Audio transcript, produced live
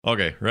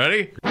Okay,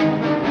 ready?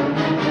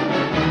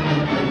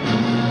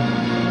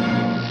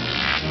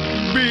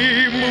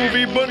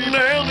 B-Movie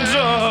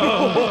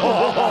Bonanza!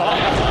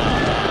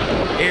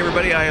 Hey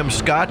everybody, I am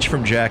Scotch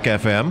from Jack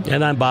FM.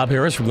 And I'm Bob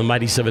Harris from the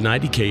Mighty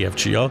 790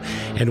 KFGO.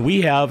 And we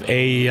have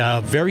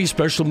a very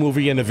special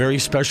movie and a very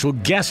special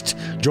guest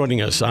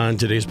joining us on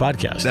today's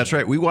podcast. That's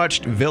right. We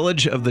watched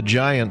Village of the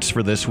Giants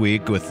for this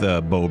week with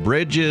Beau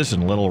Bridges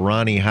and little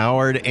Ronnie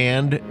Howard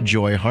and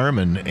Joy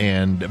Harmon.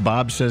 And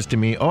Bob says to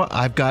me, "Oh,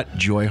 I've got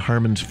Joy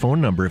Harmon's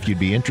phone number if you'd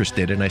be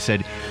interested." And I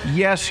said,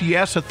 yes,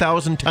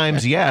 1,000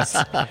 times yes.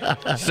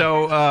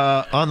 So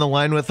on the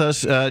line with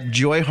us,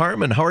 Joy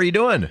Harmon. How are you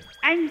doing?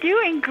 I'm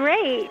doing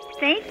great.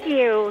 Thank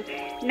you.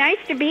 Nice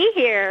to be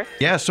here.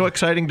 Yeah, so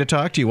exciting to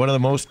talk to you. One of the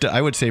most,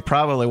 I would say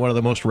probably one of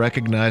the most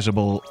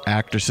recognizable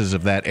actresses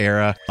of that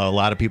era. A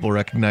lot of people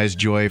recognize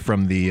Joy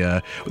from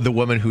the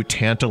woman who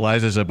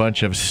tantalizes a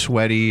bunch of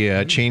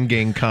sweaty chain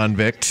gang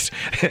convicts,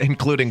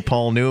 including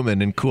Paul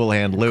Newman and Cool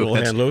Hand Luke. Cool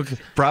Hand Luke.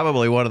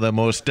 Probably one of the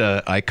most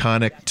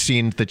iconic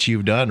scenes that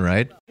you've done,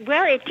 right?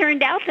 Well, it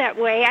turned out that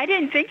way. I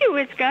didn't think it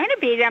was going to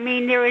be. I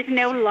mean, there was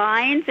no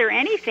lines or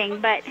anything,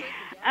 but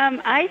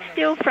I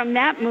still, from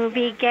that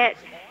movie, get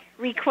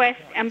requests,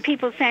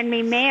 people send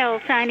me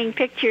mail signing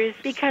pictures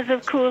because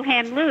of Cool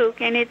Hand Luke,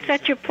 and it's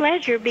such a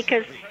pleasure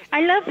because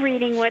I love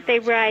reading what they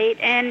write,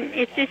 and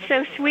it's just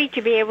so sweet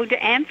to be able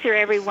to answer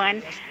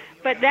everyone.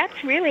 But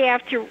that's really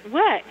after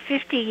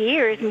 50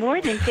 years, more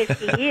than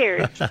 50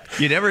 years.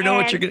 You never know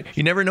what you're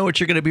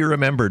going to be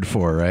remembered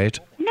for, right?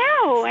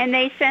 No, and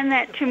they send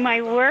that to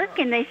my work,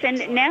 and they send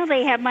it. Now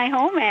they have my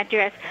home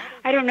address.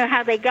 I don't know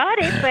how they got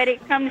it, but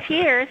it comes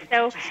here,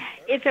 so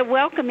it's a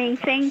welcoming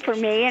thing for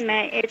me, and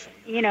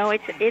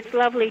it's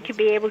lovely to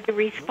be able to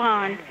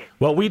respond.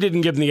 Well, we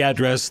didn't give them the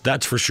address,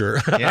 that's for sure.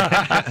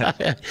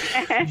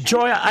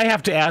 Joy, I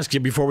have to ask you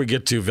before we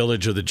get to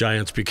Village of the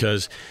Giants,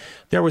 because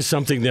there was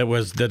something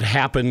that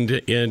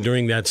happened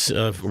during that,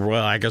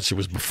 I guess it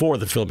was before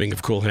the filming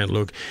of Cool Hand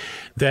Luke,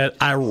 that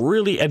I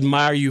really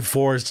admire you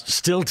for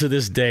still to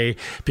this day,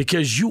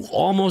 because you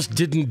almost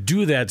didn't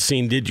do that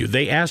scene, did you?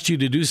 They asked you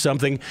to do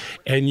something,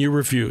 and you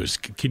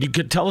refused. Can you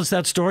tell us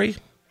that story?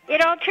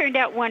 It all turned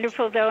out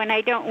wonderful, though, and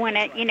I don't want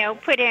to,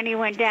 put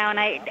anyone down.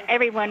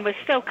 Everyone was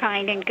so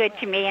kind and good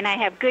to me, and I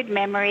have good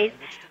memories.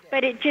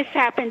 But it just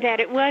happened that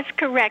it was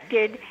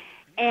corrected,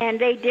 and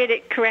they did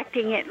it,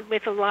 correcting it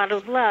with a lot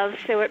of love,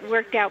 so it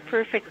worked out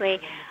perfectly.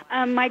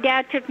 My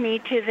dad took me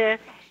to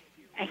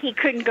he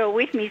couldn't go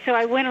with me, so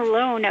I went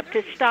alone up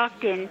to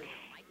Stockton,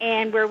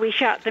 and where we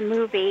shot the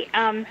movie.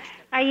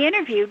 I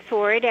interviewed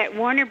for it at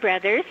Warner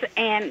Brothers,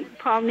 and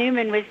Paul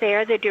Newman was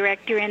there, the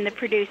director and the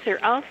producer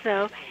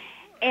also.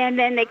 And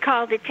then they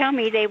called to tell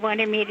me they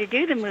wanted me to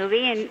do the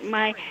movie,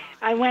 and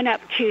I went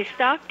up to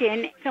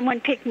Stockton. Someone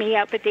picked me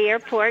up at the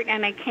airport,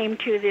 and I came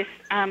to this,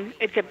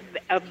 it's a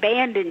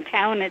abandoned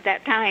town at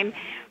that time,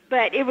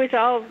 but it was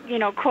all,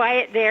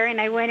 quiet there, and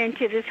I went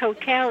into this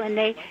hotel, and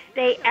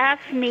they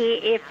asked me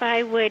if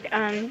I would,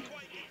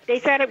 they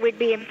thought it would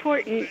be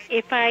important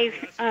if I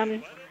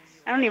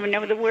don't even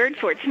know the word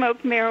for it,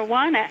 smoked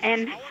marijuana,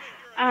 and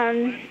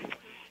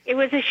it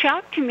was a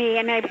shock to me,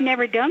 and I've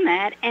never done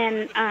that,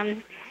 and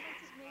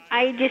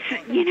I just,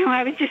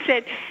 I was just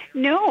said,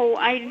 no,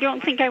 I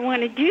don't think I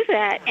want to do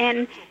that.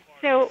 And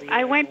so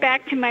I went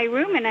back to my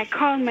room and I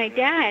called my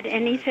dad,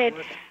 and he said,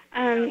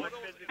 I'm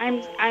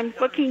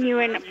booking you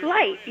in a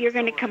flight. You're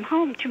going to come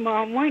home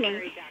tomorrow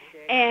morning.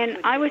 And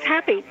I was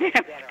happy that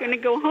I was going to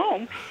go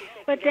home.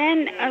 But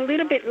then a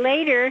little bit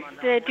later,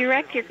 the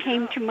director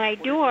came to my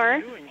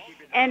door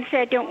and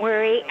said, don't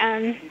worry,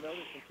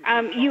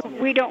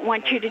 we don't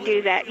want you to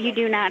do that. You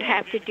do not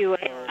have to do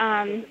it.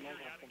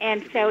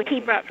 And so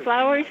he brought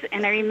flowers,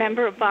 and I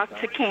remember a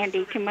box of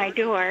candy to my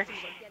door.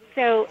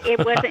 So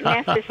it wasn't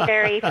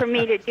necessary for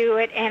me to do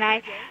it,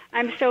 and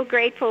I'm so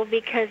grateful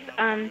because,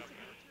 I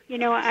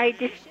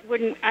just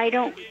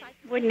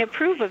wouldn't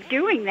approve of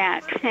doing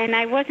that, and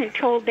I wasn't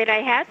told that I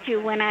had to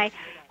when I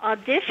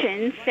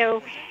auditioned.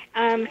 So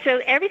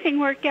everything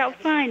worked out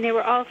fine. They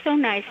were all so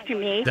nice to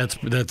me.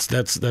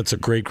 That's a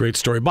great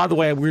story. By the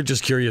way, we're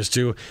just curious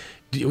too.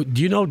 Do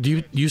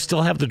you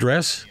still have the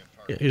dress?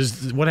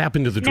 What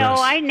happened to the dress?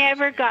 No, I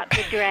never got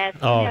the dress.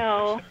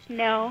 Oh.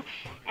 No.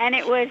 And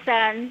it was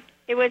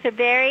a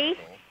very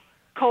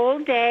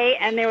cold day,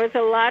 and there was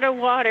a lot of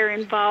water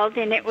involved,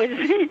 and it was,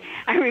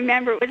 I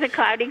remember it was a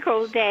cloudy,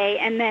 cold day,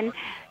 and then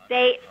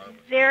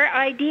their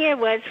idea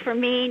was for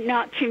me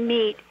not to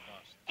meet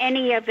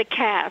any of the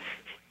cast,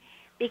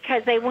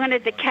 because they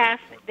wanted the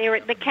cast,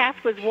 the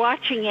cast was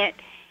watching it,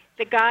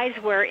 the guys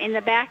were in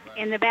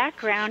the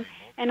background,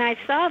 and I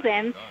saw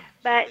them.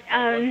 But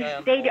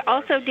they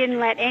also didn't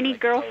let any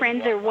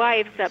girlfriends or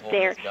wives up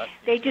there.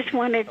 They just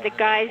wanted the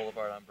guys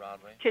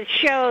to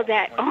show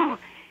that,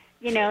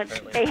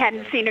 they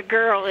hadn't seen a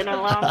girl in a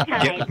long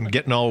time.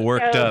 Getting all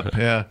worked up,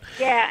 yeah.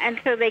 Yeah, and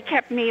so they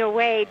kept me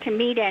away to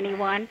meet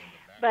anyone.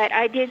 But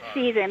I did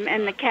see them,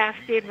 and the cast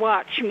did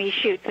watch me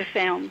shoot the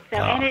film. So,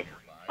 and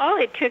all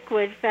it took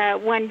was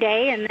one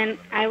day, and then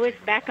I was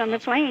back on the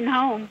plane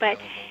home. But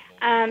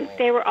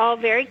they were all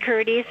very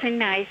courteous and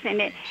nice,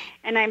 and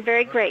I'm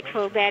very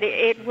grateful that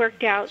it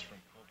worked out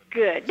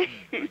good.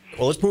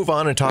 Well, let's move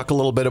on and talk a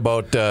little bit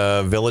about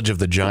Village of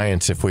the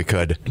Giants, if we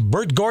could.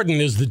 Bert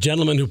Gordon is the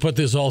gentleman who put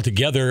this all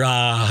together.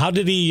 How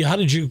did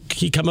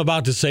he come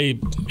about to say,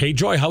 "Hey,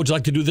 Joy, how would you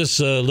like to do this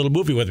little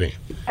movie with me?"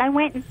 I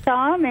went and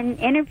saw him and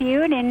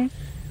interviewed, and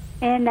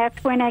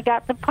that's when I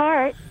got the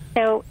part.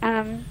 So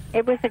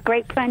it was a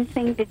great fun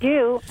thing to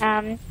do.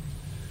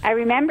 I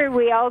remember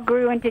we all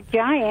grew into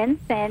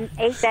giants and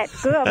ate that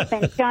goop,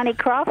 and Johnny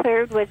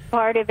Crawford was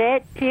part of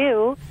it,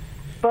 too.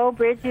 Beau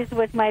Bridges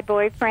was my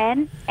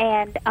boyfriend,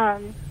 and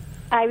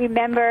I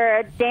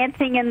remember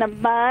dancing in the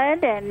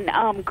mud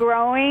and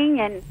growing,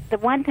 and the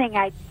one thing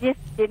I just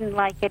didn't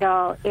like at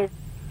all is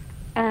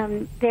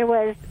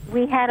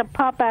we had a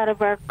pop out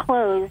of our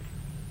clothes,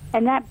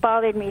 and that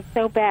bothered me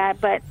so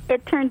bad, but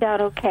it turned out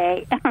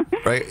okay.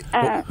 Right.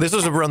 Well, this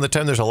was around the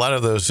time there's a lot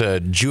of those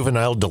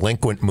juvenile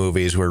delinquent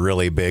movies were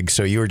really big.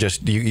 So you were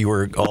you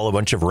were all a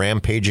bunch of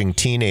rampaging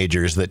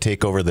teenagers that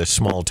take over this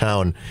small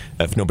town.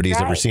 If nobody's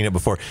ever seen it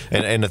before,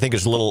 and I think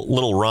it's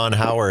little Ron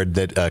Howard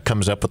that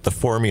comes up with the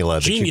formula.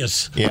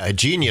 Genius. A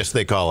genius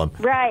they call him.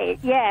 Right.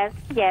 Yes.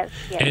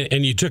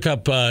 And you took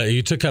up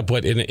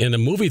what in a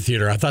movie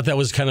theater. I thought that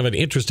was kind of an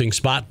interesting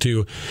spot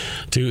to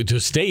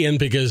stay in,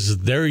 because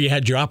there you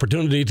had your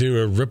opportunity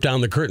to rip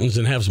down the curtains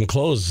and have some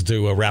clothes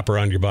to wrap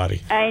around your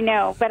body. I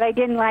know, but I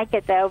didn't like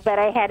it, though, but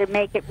I had to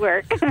make it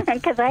work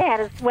because I had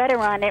a sweater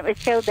on. It would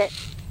show that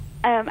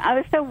I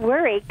was so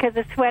worried because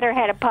the sweater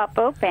had to pop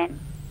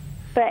open,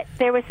 but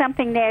there was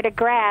something there to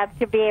grab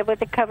to be able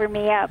to cover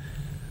me up.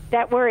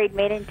 That worried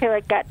me until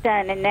it got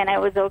done, and then I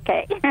was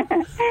okay.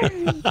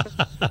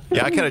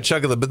 Yeah, I kind of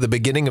chuckle. The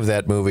beginning of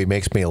that movie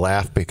makes me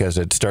laugh because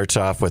it starts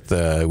off with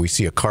we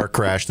see a car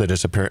crash that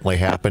has apparently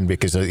happened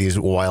because these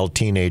wild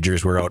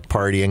teenagers were out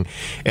partying,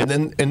 and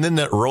then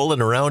that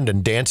rolling around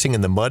and dancing in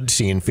the mud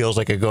scene feels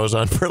like it goes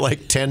on for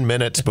like 10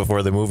 minutes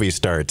before the movie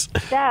starts.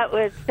 That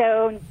was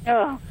so.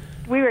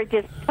 We were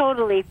just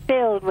totally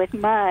filled with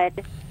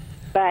mud,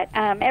 but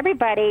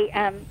everybody.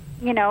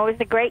 It was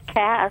a great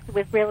cast. It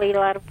was really a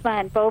lot of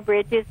fun. Beau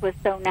Bridges was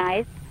so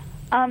nice.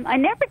 I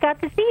never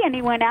got to see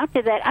anyone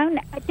after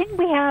that. Didn't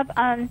we have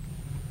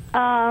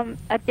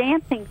a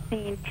dancing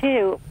scene,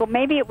 too? Well,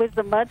 maybe it was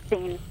the mud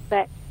scene,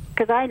 but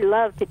because I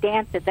loved to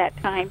dance at that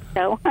time.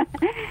 So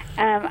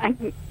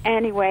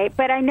anyway,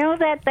 but I know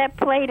that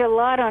played a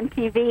lot on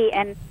TV,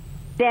 and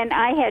then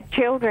I had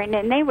children,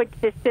 and they would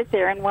just sit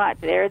there and watch.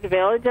 There's the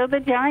Village of the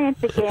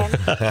Giants again.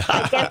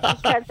 I guess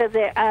because of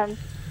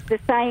the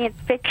science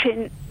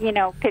fiction,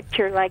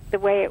 picture, like the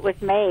way it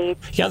was made.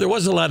 Yeah, there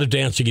was a lot of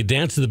dancing. You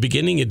danced at the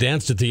beginning, you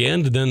danced at the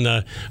end, and then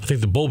I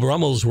think the Beau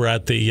Brummels were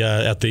at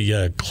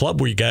the club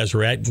where you guys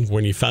were at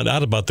when you found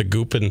out about the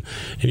goop, and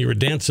you were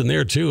dancing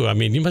there too. I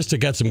mean, you must have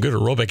got some good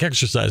aerobic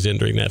exercise in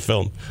during that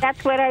film.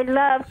 That's what I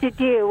love to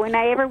do. When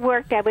I ever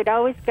worked, I would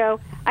always go.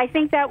 I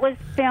think that was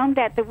filmed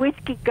at the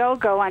Whiskey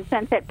Go-Go on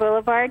Sunset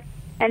Boulevard,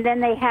 and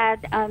then they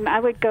had. I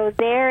would go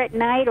there at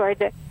night or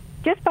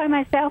just by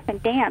myself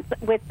and dance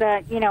with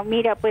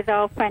meet up with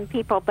all fun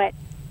people. But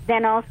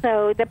then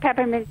also the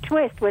Peppermint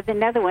Twist was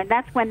another one.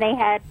 That's when they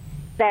had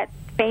that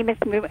famous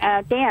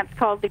dance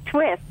called the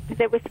Twist.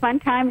 It was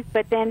fun times,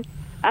 but then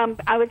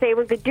I was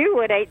able to do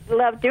what I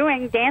love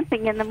doing,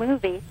 dancing in the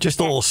movie. Just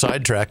a little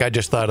sidetrack. I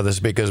just thought of this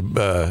because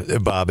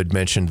Bob had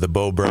mentioned the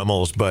Beau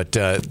Brummels, but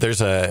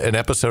there's an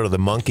episode of The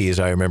Monkees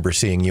I remember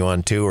seeing you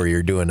on too, where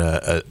you're doing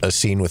a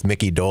scene with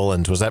Mickey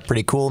Dolenz. Was that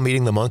pretty cool,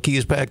 meeting the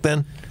Monkees back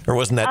then? Or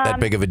wasn't that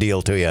big of a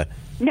deal to you?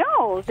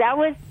 No, that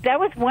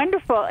was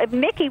wonderful.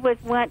 Mickey was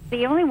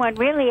the only one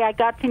really I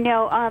got to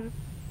know.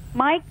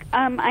 Mike,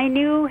 I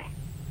knew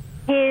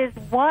his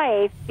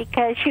wife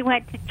because she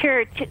went to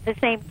church, the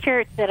same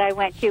church that I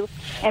went to,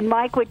 and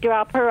Mike would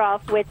drop her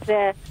off with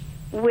her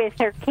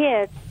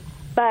kids.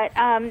 But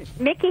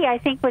Mickey, I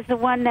think, was the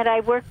one that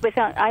I worked with.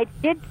 I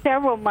did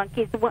several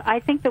Monkees. I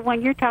think the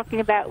one you're talking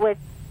about was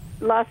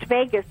Las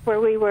Vegas, where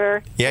we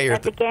were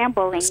at the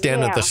gambling.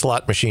 Standing at the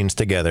slot machines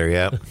together,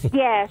 yeah.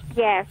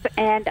 Yes,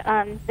 and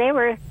they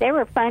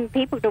were fun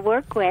people to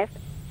work with.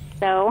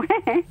 So.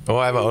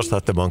 I've always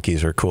thought the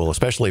Monkees are cool,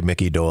 especially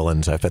Mickey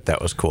Dolenz. I bet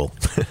that was cool.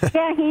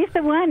 Yeah, he's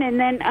the one. And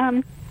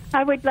then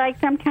I would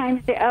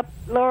sometimes up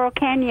Laurel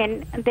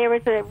Canyon. There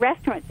was a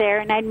restaurant there,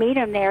 and I'd meet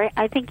him there.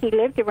 I think he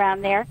lived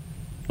around there.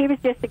 He was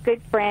just a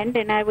good friend,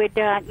 and I would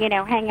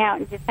hang out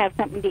and just have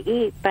something to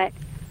eat. But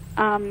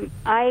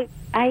I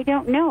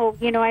don't know.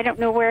 I don't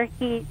know where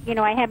he.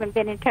 I haven't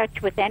been in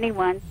touch with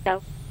anyone.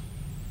 So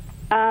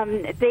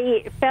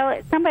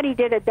somebody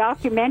did a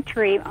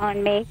documentary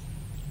on me.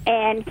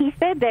 And he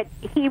said that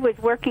he was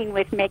working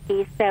with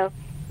Mickey, so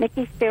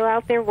Mickey's still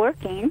out there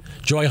working.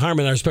 Joy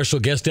Harmon, our special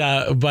guest,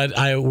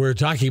 we're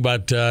talking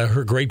about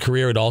her great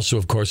career and also,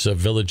 of course,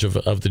 Village of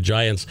the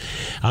Giants.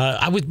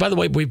 By the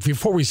way,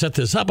 before we set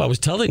this up, I was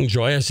telling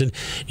Joy, I said,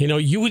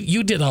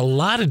 you did a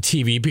lot of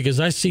TV because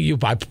I see you.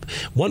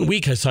 One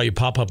week I saw you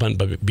pop up on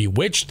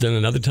Bewitched, and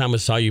another time I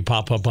saw you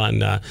pop up on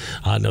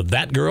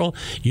That Girl.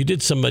 You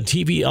did some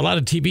TV, a lot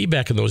of TV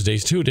back in those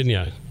days too, didn't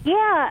you?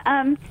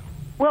 Yeah.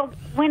 Well,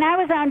 when I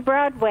was on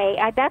Broadway,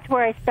 that's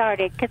where I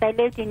started because I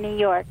lived in New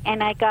York,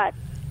 and I got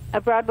a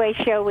Broadway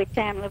show with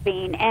Sam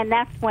Levine, and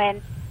that's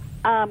when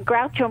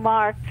Groucho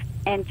Marx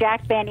and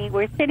Jack Benny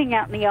were sitting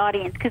out in the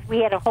audience because we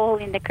had a hole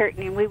in the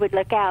curtain and we would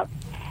look out.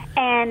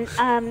 And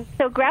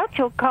so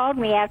Groucho called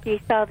me after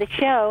he saw the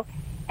show,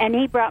 and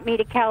he brought me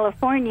to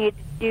California to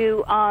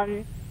do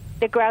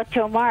the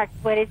Groucho Marx,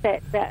 what is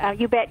it,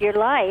 You Bet Your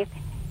Life.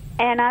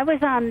 And I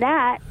was on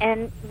that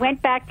and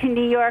went back to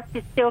New York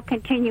to still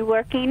continue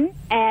working.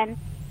 And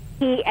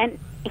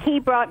he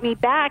brought me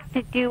back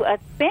to do a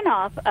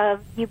spinoff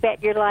of You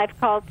Bet Your Life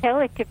called Tell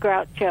It to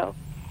Groucho.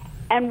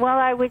 And while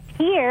I was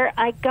here,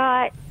 I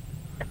got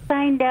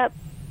signed up.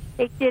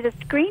 They did a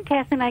screen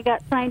test, and I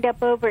got signed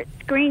up over at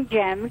Screen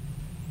Gems.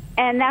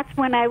 And that's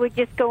when I would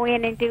just go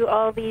in and do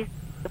all these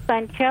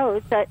fun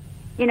shows, the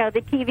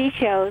TV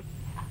shows.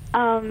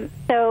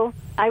 So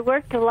I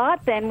worked a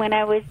lot then when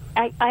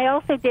I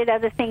also did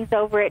other things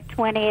over at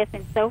 20th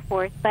and so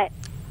forth. But,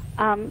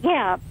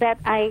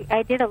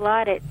 I did a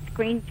lot at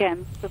Screen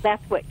Gems. So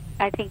that's what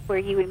I think where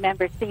you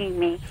remember seeing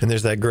me. And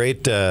there's that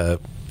great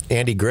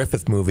Andy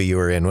Griffith movie you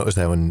were in. What was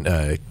that one?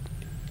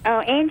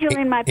 Angel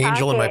in My Pocket.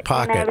 Angel in My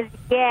Pocket.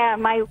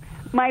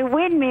 My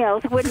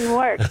windmills wouldn't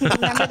work. You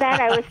remember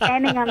that? I was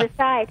standing on the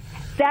side.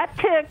 That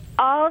took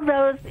all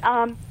those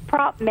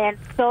prop men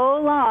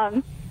so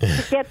long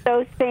to get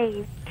those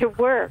things to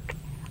work.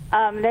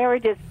 They were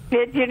just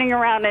fidgeting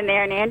around in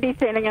there, and Andy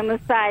sitting on the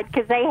side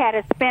because they had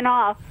to spin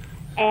off.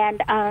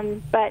 And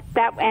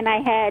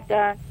I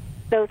had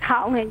those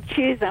Holland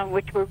shoes on,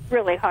 which were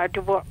really hard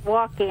to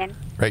walk in.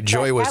 Right,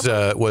 Joy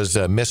was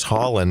Miss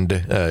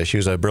Holland. She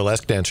was a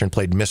burlesque dancer and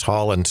played Miss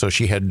Holland, so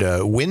she had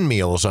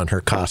windmills on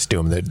her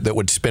costume that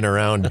would spin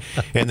around.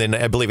 And then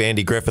I believe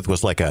Andy Griffith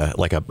was like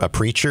a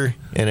preacher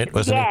in it,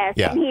 wasn't he? Yes,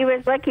 yeah. And he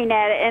was looking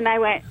at it, and I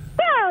went,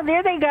 "Well,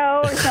 there they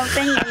go," or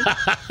something.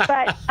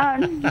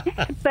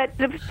 But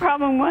the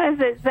problem was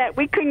that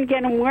we couldn't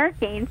get them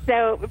working,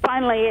 so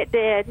finally it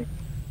did.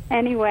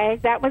 Anyway,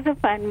 that was a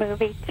fun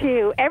movie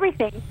too.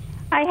 Everything.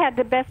 I had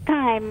the best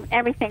time.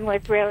 Everything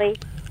was really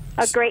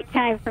a great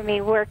time for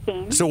me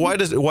working. So why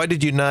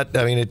did you not?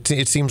 I mean,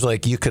 it seems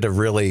like you could have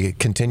really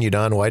continued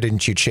on. Why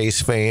didn't you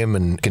chase fame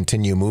and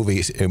continue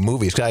movies?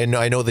 I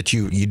know that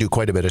you do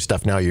quite a bit of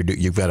stuff now.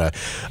 You've got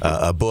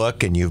a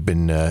book, and you've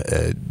been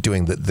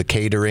doing the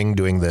catering,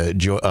 doing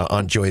the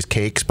Aunt Joy's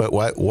cakes. But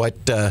why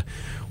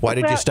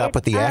did you stop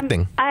with the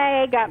acting?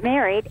 I got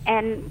married,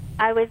 and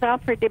I was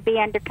offered to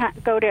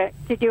go to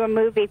do a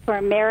movie for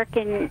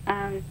American.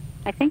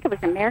 I think it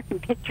was American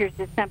Pictures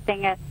or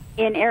something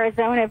in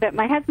Arizona, but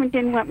my husband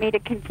didn't want me to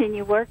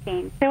continue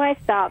working, so I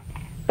stopped.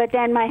 But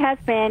then my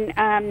husband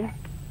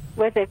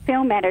was a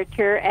film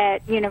editor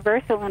at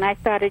Universal, and I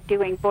started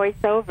doing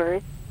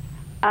voiceovers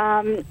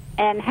and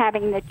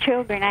having the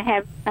children. I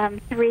have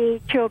 3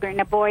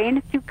 children, a boy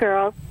and 2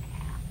 girls.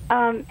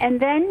 And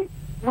then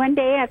one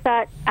day I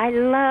thought, I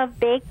love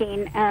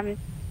baking,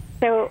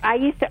 so I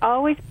used to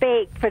always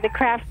bake for the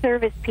craft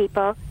service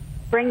people,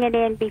 bring it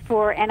in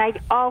before, and I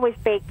always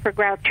baked for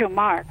Groucho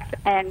Marx.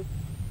 And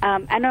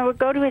I would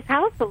go to his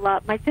house a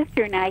lot, my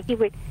sister and I. He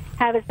would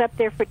have us up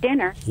there for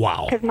dinner.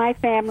 Wow. Because my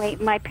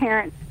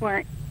parents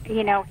weren't,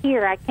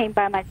 here. I came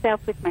by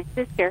myself with my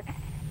sister.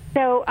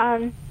 So,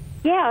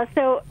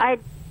 so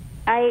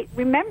I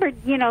remembered,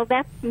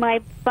 that's my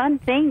fun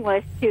thing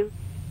was to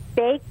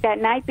bake that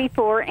night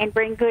before and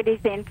bring goodies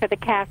in for the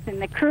cast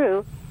and the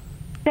crew.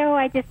 So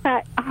I just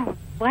thought,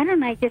 why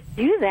don't I just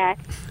do that?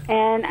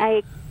 And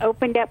I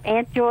opened up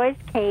Aunt Joy's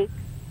Cakes,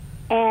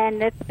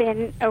 and it's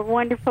been a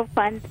wonderful,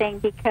 fun thing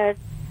because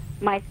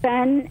my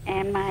son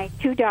and my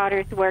 2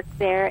 daughters work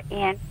there,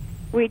 and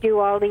we do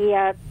all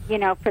the,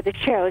 for the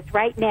shows.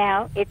 Right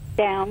now, it's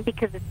down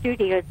because the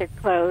studios are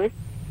closed.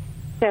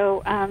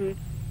 So,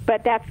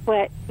 but that's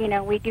what,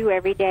 we do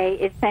every day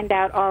is send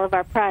out all of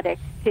our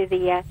products to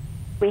the,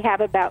 we have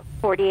about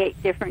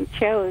 48 different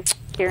shows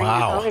during the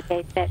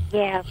holidays.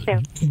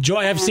 So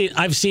Joy,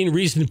 I've seen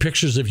recent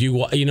pictures of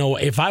you.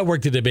 If I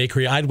worked at a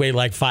bakery, I'd weigh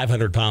like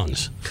 500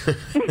 pounds.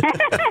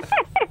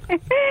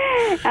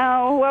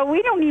 Oh, well,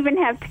 we don't even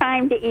have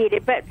time to eat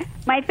it. But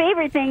my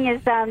favorite thing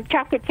is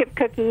chocolate chip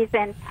cookies,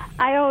 and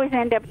I always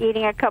end up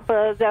eating a couple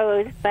of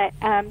those. But,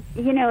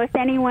 if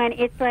anyone,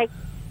 it's like,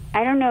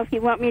 I don't know if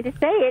you want me to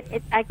say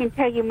it. I can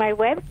tell you my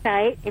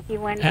website if you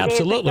want to.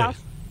 Absolutely.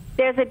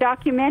 There's a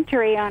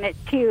documentary on it,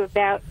 too,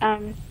 about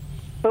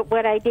but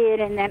what I did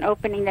and then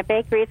opening the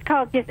bakery. It's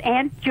called just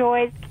Aunt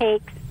Joy's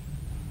Cakes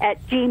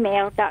at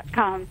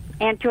gmail.com.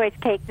 Aunt Joy's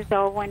Cakes is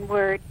all one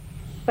word.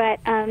 But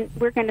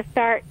we're going to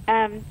start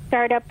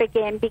up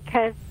again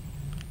because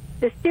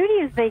the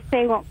studios, they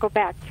say, won't go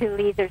back till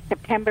either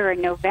September or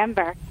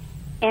November.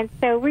 And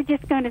so we're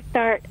just going to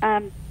start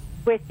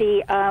with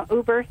the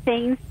Uber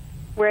things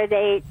where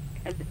they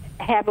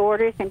have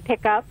orders and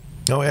pick up.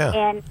 Oh, yeah.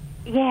 And,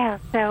 yeah,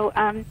 so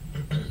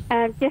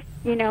just,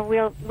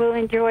 we'll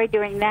enjoy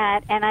doing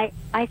that. And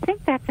I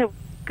think that's a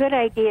good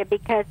idea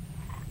because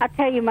I'll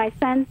tell you, my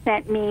son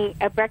sent me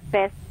a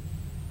breakfast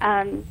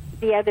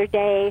the other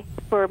day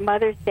for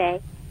Mother's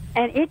Day,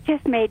 and it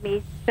just made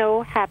me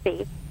so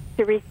happy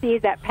to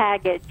receive that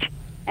package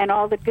and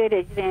all the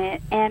goodies in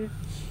it. And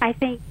I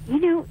think,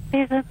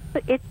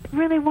 it's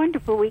really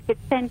wonderful. We could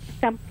send to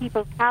some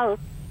people's house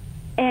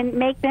and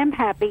make them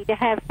happy to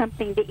have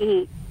something to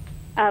eat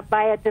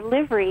by a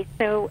delivery.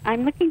 So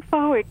I'm looking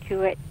forward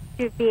to it,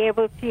 to be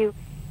able to,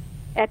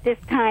 at this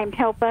time,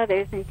 help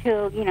others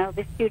until,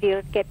 the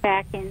studios get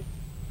back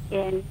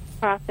in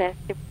process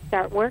to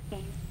start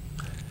working.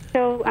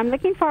 So I'm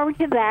looking forward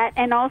to that.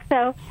 And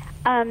also,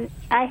 I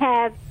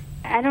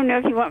don't know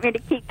if you want me to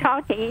keep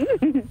talking.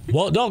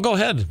 Well, no, go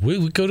ahead.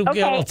 We got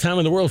all the time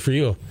in the world for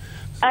you.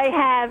 I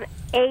have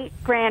 8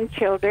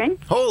 grandchildren.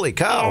 Holy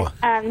cow.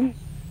 And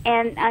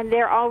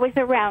they're always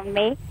around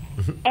me.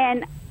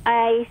 And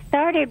I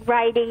started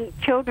writing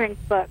children's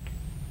books.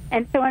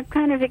 And so I'm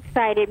kind of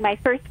excited. My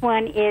first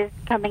one is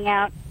coming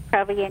out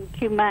probably in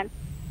 2 months.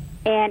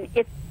 And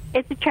it's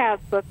a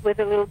child's book with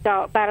a little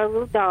dog, about a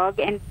little dog.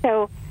 And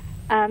so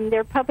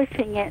they're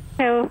publishing it.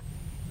 So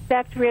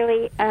that's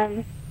really,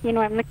 I'm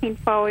looking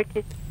forward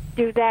to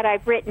do that.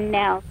 I've written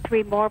now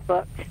 3 more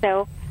books.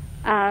 So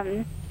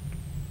I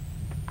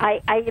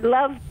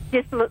love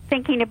just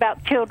thinking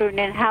about children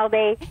and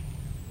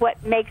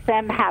what makes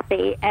them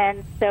happy.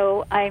 And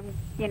so I'm,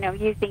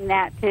 using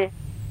that to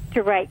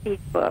write these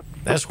books.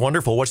 That's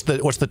wonderful. What's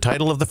the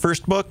title of the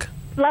first book?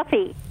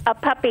 Fluffy, a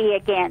Puppy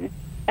Again.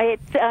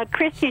 It's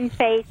Christian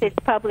Faith is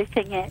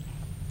publishing it,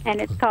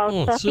 and it's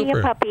called Fluffy,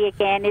 super. A Puppy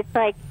Again. It's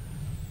like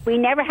we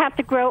never have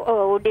to grow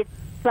old. It's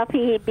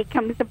Fluffy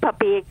becomes a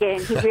puppy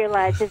again. He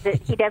realizes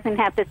that he doesn't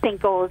have to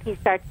think old. He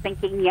starts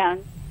thinking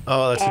young.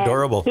 Oh, that's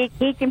adorable.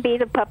 He can be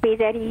the puppy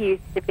that he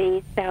used to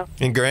be. So.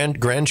 And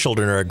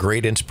grandchildren are a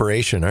great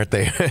inspiration, aren't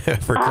they,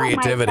 for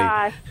creativity? Oh,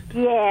 my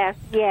gosh.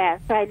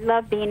 Yes. I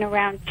love being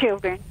around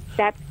children.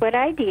 That's what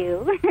I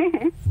do.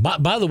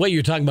 By the way,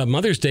 you're talking about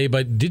Mother's Day,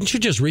 but didn't you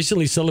just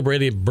recently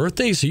celebrate a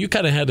birthday? So you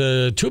kind of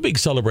had 2 big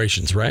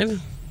celebrations, right?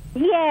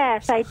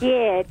 Yes, I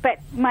did. But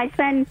my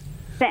son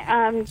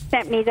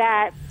sent me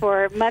that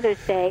for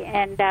Mother's Day.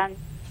 And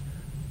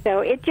so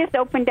it just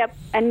opened up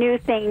a new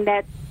thing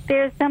that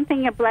there's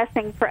something, a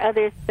blessing for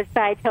others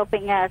besides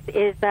helping us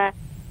is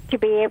to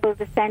be able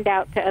to send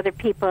out to other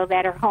people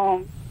that are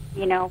home,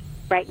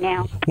 right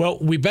now. Well,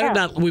 we better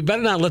not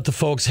let the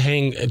folks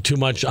hang too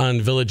much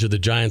on Village of the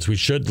Giants. We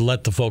should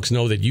let the folks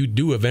know that you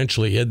do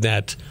eventually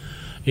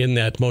in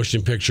that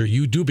motion picture,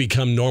 you do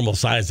become normal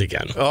size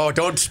again. Oh,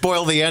 don't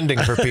spoil the ending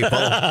for people.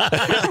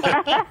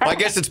 I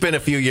guess it's been a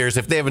few years.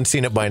 If they haven't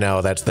seen it by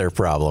now, that's their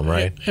problem,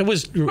 right? It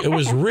was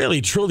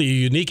really, truly a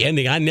unique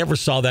ending. I never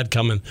saw that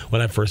coming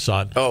when I first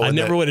saw it. Oh, I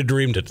never would have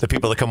dreamed it. The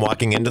people that come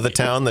walking into the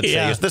town that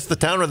say, "Is this the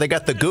town where they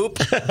got the goop?"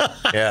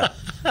 Yeah.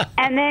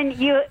 And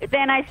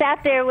then I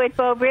sat there with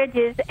Bo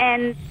Bridges,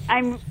 and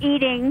I'm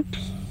eating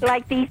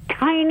like these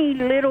tiny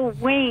little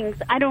wings.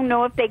 I don't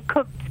know if they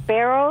cooked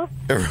sparrows,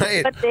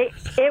 right? But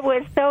it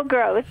was so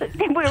gross.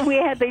 We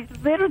had these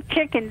little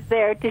chickens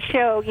there to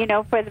show,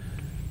 for the.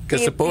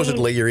 Because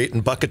supposedly you're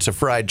eating buckets of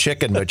fried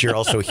chicken, but you're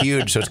also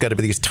huge, so it's got to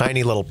be these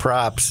tiny little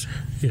props.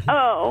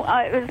 Oh,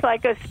 it was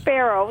like a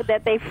sparrow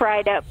that they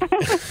fried up.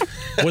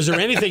 Was there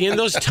anything in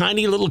those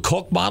tiny little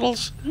Coke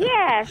bottles?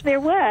 Yes, there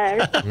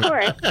was, of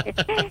course.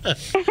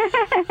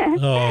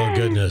 Oh,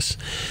 goodness.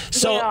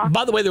 So, Yeah.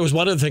 By the way, there was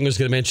one other thing I was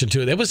going to mention,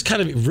 too. That was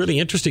kind of really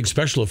interesting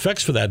special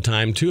effects for that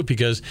time, too,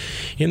 because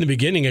in the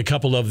beginning, a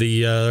couple of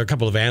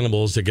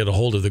animals that get a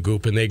hold of the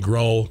goop, and they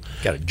grow.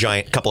 Got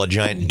a couple of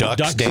giant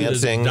ducks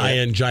dancing.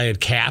 Giant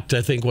cat,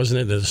 I think,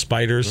 wasn't it? The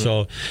spider. Mm-hmm.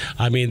 So,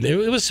 I mean,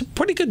 it was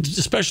pretty good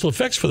special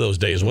effects for those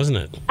days, wasn't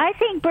it? I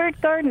think Bert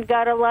Gordon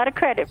got a lot of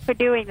credit for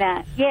doing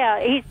that. Yeah,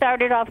 he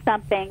started off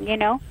something,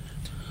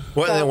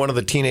 Well, then one of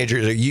the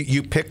teenagers,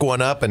 you pick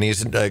one up and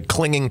he's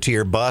clinging to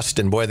your bust,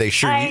 and boy, they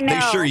sure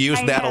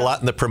use that a lot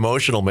in the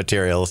promotional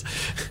materials.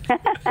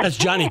 That's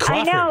Johnny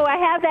Crawford. I know. I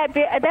have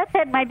that. That's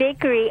at my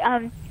bakery.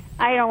 I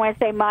don't want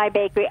to say my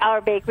bakery,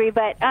 our bakery,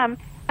 but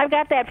I've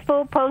got that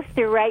full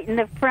poster right in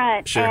the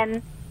front, Sure.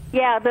 and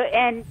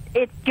and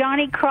it's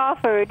Johnny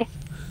Crawford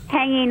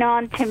hanging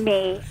on to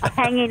me,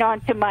 hanging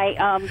on to my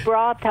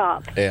bra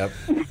top. Yep.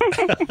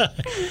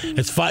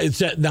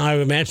 Now I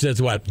imagine that's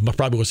what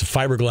probably was a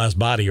fiberglass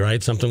body,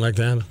 right? Something like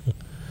that.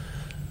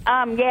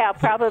 Yeah,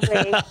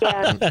 probably.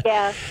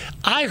 Yeah.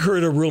 I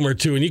heard a rumor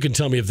too, and you can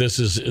tell me if this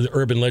is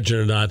urban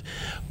legend or not.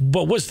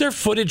 But was there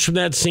footage from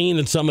that scene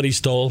that somebody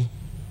stole?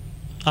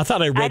 I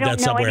thought I read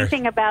that somewhere. I don't know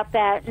anything about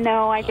that.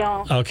 No, I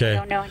don't. Okay. I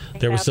don't know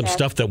anything there was about some that.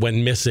 stuff that went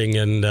missing,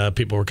 and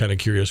people were kind of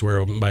curious where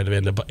it might have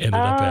ended up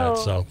at.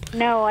 So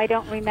No, I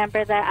don't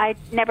remember that. I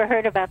never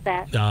heard about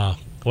that.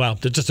 Well,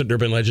 it's just an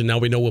urban legend. Now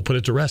we know we'll put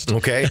it to rest.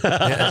 Okay.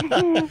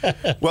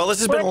 Well, this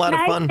has been a lot of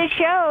fun.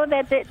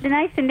 It's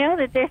nice to know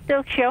that they're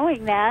still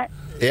showing that.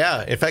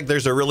 Yeah. In fact,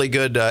 there's a really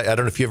good, I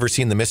don't know if you've ever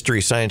seen the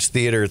Mystery Science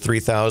Theater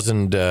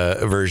 3000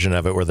 version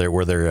of it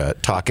where they're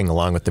talking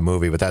along with the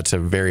movie, but that's a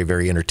very,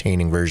 very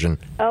entertaining version.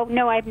 Oh,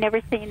 no, I've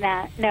never seen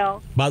that.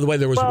 No. By the way,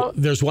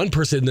 there's one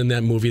person in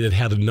that movie that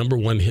had a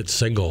 #1 hit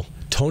single,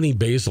 Toni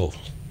Basil.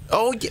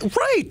 Oh,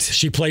 right.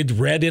 She played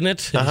Red in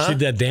it. And she did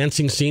that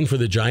dancing scene for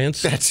the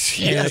Giants.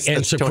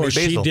 And so, of course,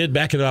 she did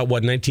back in about,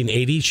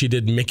 1980, she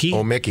did Mickey.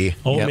 Oh, Mickey.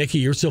 Oh, yep. Mickey,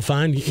 you're so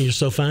fine. You're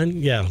so fine.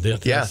 Yeah.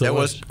 That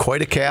was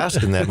quite a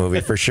cast in that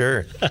movie, for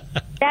sure.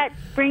 That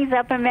brings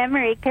up a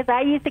memory, because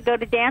I used to go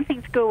to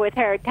dancing school with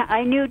her.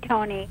 I knew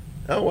Toni.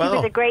 Oh, wow. She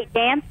was a great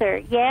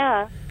dancer,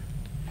 yeah.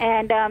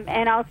 And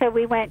also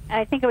we went,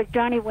 I think it was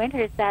Johnny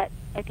Winters that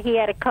he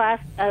had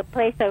a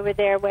place over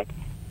there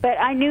But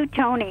I knew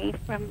Toni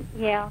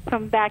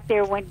from back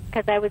there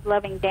because I was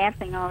loving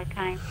dancing all the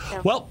time.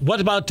 So. Well, what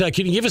about,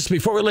 can you give us,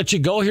 before we let you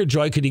go here,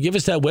 Joy, could you give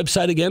us that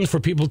website again for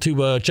people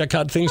to check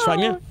out things from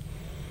you?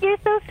 You're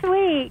so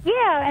sweet.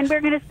 Yeah, and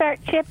we're going to start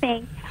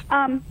shipping.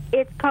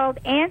 It's called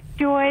Aunt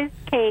Joy's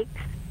Cakes.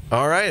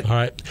 All right.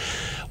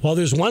 Well,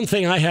 there's one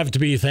thing I have to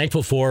be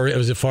thankful for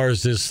as far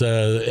as this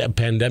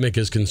pandemic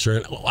is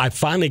concerned. I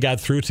finally got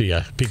through to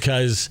you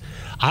because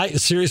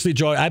seriously,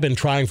 Joy, I've been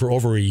trying for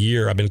over a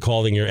year. I've been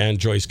calling your Aunt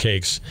Joy's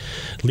Cakes,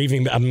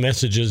 leaving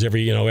messages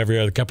every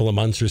other couple of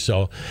months or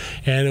so.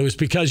 And it was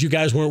because you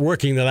guys weren't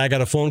working that I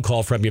got a phone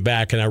call from you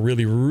back, and I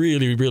really,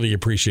 really, really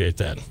appreciate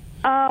that.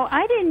 Oh,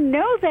 I didn't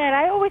know that.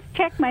 I always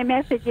check my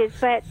messages,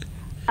 but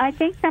I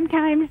think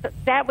sometimes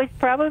that was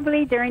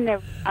probably during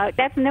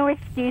that's no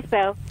excuse,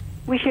 though.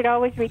 We should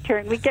always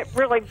return. We get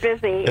really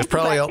busy. It's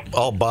probably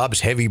all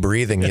Bob's heavy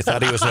breathing. You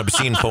thought he was an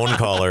obscene phone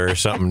caller or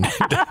something.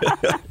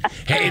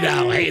 Hey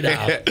now.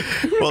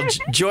 Well,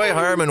 Joy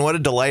Harmon, what a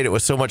delight. It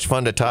was so much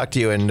fun to talk to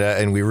you,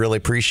 and we really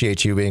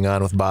appreciate you being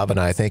on with Bob and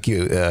I. Thank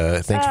you.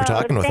 Thanks for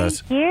talking with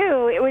us. Thank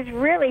you. It was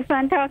really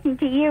fun talking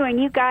to you, and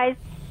you guys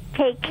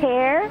take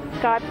care.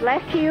 God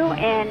bless you,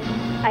 and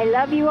I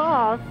love you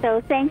all.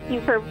 So thank you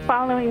for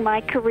following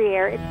my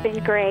career. It's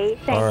been great.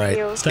 Thank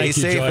you. Stay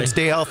safe and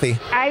stay healthy.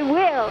 I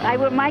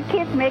will. My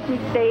kids make me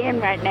stay in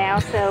right now,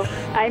 so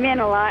I'm in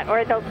a lot,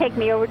 or they'll take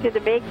me over to the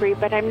bakery,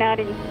 but I'm not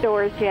in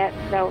stores yet,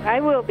 so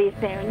I will be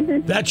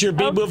soon. That's your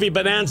B-Movie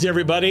Bonanza,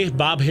 everybody.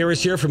 Bob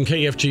Harris here from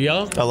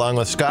KFGO. Along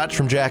with Scott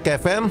from Jack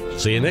FM.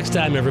 See you next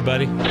time,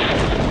 everybody.